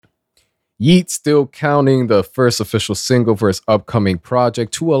Yeat Still Counting, the first official single for his upcoming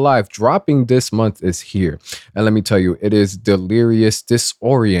project, Two Alive, dropping this month, is here. And let me tell you, it is delirious,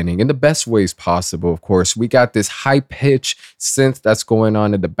 disorienting in the best ways possible, of course. We got this high-pitched synth that's going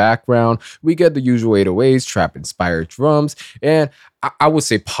on in the background. We get the usual 808s, trap-inspired drums, and I would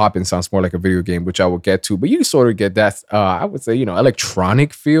say poppin' sounds more like a video game, which I will get to, but you sort of get that, I would say,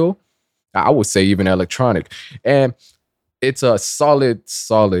 electronic feel. I would say even electronic. And it's a solid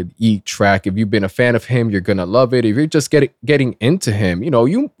Yeat track. If you've been a fan of him, you're gonna love it. If you're just getting into him,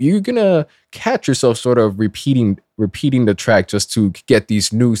 you're gonna catch yourself sort of repeating the track just to get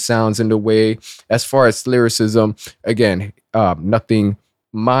these new sounds in the way. As far as lyricism, again, nothing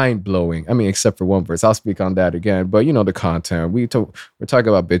mind-blowing. I mean, except for one verse. I'll speak on that again. But the content. We're talking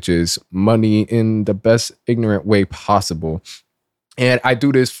about bitches, money in the best ignorant way possible. And I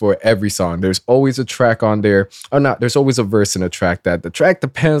do this for every song. There's always a track on there, or not, there's always a verse in a track that the track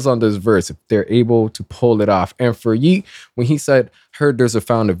depends on this verse, if they're able to pull it off. And for Yeat, when he said, heard there's a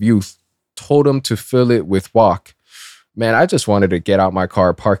fountain of youth, told him to fill it with Wock. Man, I just wanted to get out my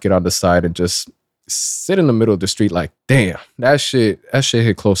car, park it on the side, and just sit in the middle of the street like, damn, that shit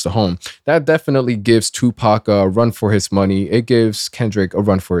hit close to home. That definitely gives Tupac a run for his money. It gives Kendrick a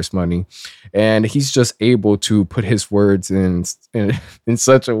run for his money. And he's just able to put his words in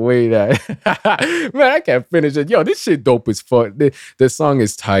such a way that, man, I can't finish it. Yo, this shit dope as fuck. This song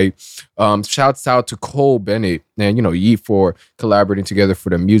is tight. Shouts out to Cole Bennett and, Yeat for collaborating together for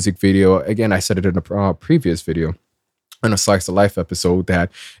the music video. Again, I said it in a previous video, in a Slice of Life episode, that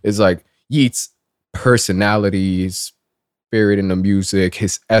is like Yeat's personality is buried in the music.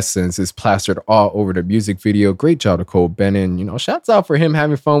 His essence is plastered all over the music video. Great job to Cole Bennett. Shouts out for him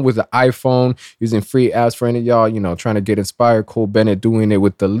having fun with the iPhone, using free apps for any of y'all, trying to get inspired. Cole Bennett doing it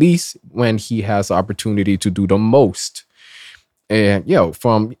with the least when he has the opportunity to do the most. And,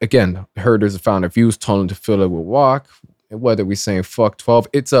 from, again, heard there's a fountain of youth, told him to fill it with Wock. Whether we saying fuck 12,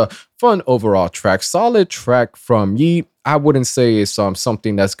 it's a fun overall track. Solid track from Yeat. I wouldn't say it's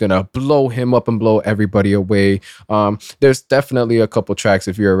something that's gonna blow him up and blow everybody away. There's definitely a couple tracks,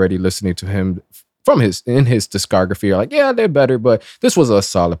 if you're already listening to him in his discography, you're like, yeah, they're better, but this was a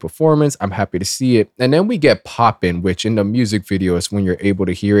solid performance. I'm happy to see it. And then we get Poppin', which in the music video is when you're able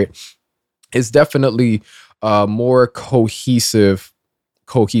to hear it. It's definitely more cohesive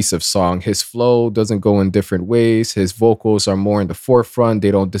song. His flow doesn't go in different ways. His vocals are more in the forefront. They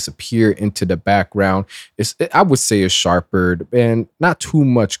don't disappear into the background. I would say it's sharper and not too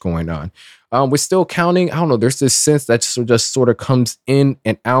much going on. We're still counting. I don't know. There's this sense that just sort of comes in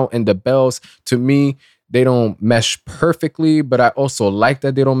and out, and the bells, to me, they don't mesh perfectly, but I also like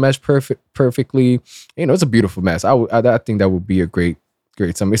that they don't mesh perfectly. It's a beautiful mess. I think that would be a great.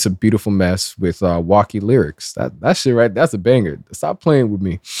 It's a beautiful mess with walkie lyrics. That shit right, that's a banger. Stop playing with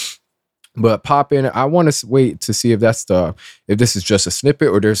me. But Poppin', I want to wait to see if this is just a snippet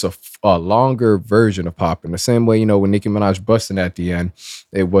or there's a longer version of Poppin'. The same way, when Nicki Minaj busting at the end,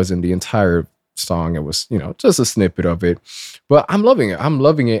 it wasn't the entire song. It was, just a snippet of it. But I'm loving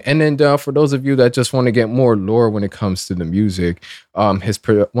it. And then for those of you that just want to get more lore when it comes to the music,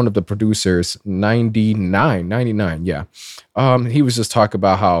 one of the producers, 99, yeah. He was just talking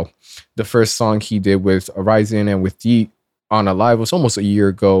about how the first song he did with Horizon and with Yeat on Alive was almost a year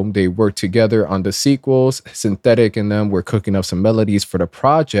ago. They worked together on the sequels. Synthetic and them were cooking up some melodies for the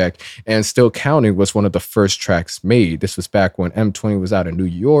project, and Still Counting was one of the first tracks made. This was back when M20 was out in New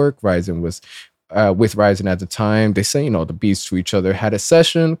York. Ryzen was with Ryzen at the time. They say, the beats to each other, had a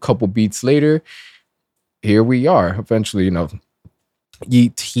session. Couple beats later, here we are. Eventually,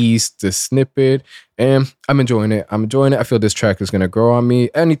 Yeat teased the snippet, and I'm enjoying it. I feel this track is going to grow on me.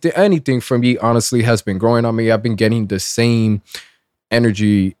 Anything from Yeat, honestly, has been growing on me. I've been getting the same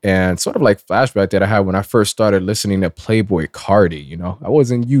energy and sort of like flashback that I had when I first started listening to Playboy Cardi. I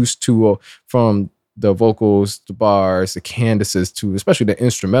wasn't used to from the vocals, the bars, the Candaces, to especially the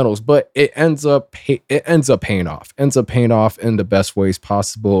instrumentals, but it ends up paying off in the best ways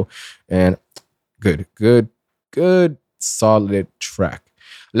possible. And good solid track.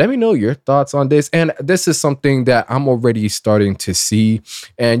 Let me know your thoughts on this. And this is something that I'm already starting to see,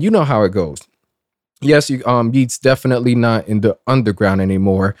 and you know how it goes. Yes, Yeat's definitely not in the underground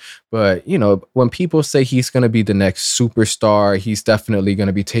anymore, but when people say he's going to be the next superstar, he's definitely going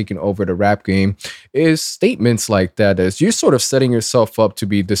to be taking over the rap game, is statements like that as you're sort of setting yourself up to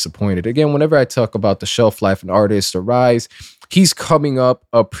be disappointed. Again, whenever I talk about the shelf life and artists, the rise, he's coming up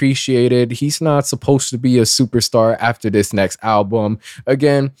appreciated. He's not supposed to be a superstar after this next album.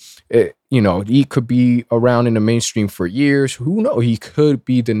 Again, he could be around in the mainstream for years. Who knows? He could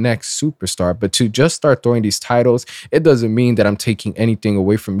be the next superstar. But to just start throwing these titles, it doesn't mean that I'm taking anything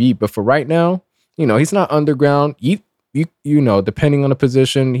away from Yeat. But for right now, he's not underground. Yeat, depending on the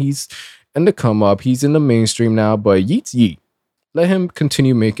position, he's in the come up. He's in the mainstream now, but Yeat's Yeat. Let him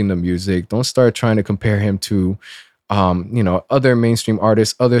continue making the music. Don't start trying to compare him to other mainstream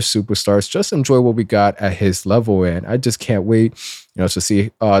artists, other superstars. Just enjoy what we got at his level. And I just can't wait, to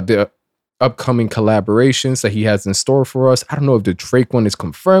see the upcoming collaborations that he has in store for us. I don't know if the Drake one is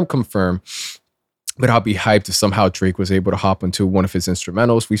confirmed, but I'll be hyped if somehow Drake was able to hop into one of his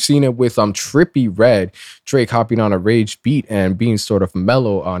instrumentals. We've seen it with Trippy Red, Drake hopping on a rage beat and being sort of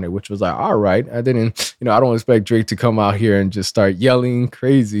mellow on it, which was like, all right. I didn't, I don't expect Drake to come out here and just start yelling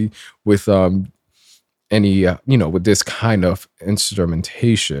crazy with with this kind of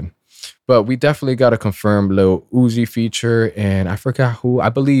instrumentation. But we definitely got to confirm Lil Uzi feature, and I forgot who. I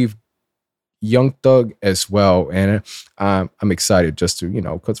believe Young Thug as well. And I'm excited just to,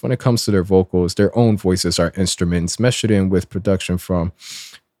 because when it comes to their vocals, their own voices are instruments, mesh it in with production from,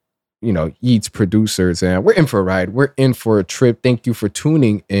 Yeat's producers. And we're in for a ride. We're in for a trip. Thank you for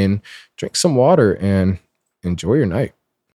tuning in. Drink some water and enjoy your night.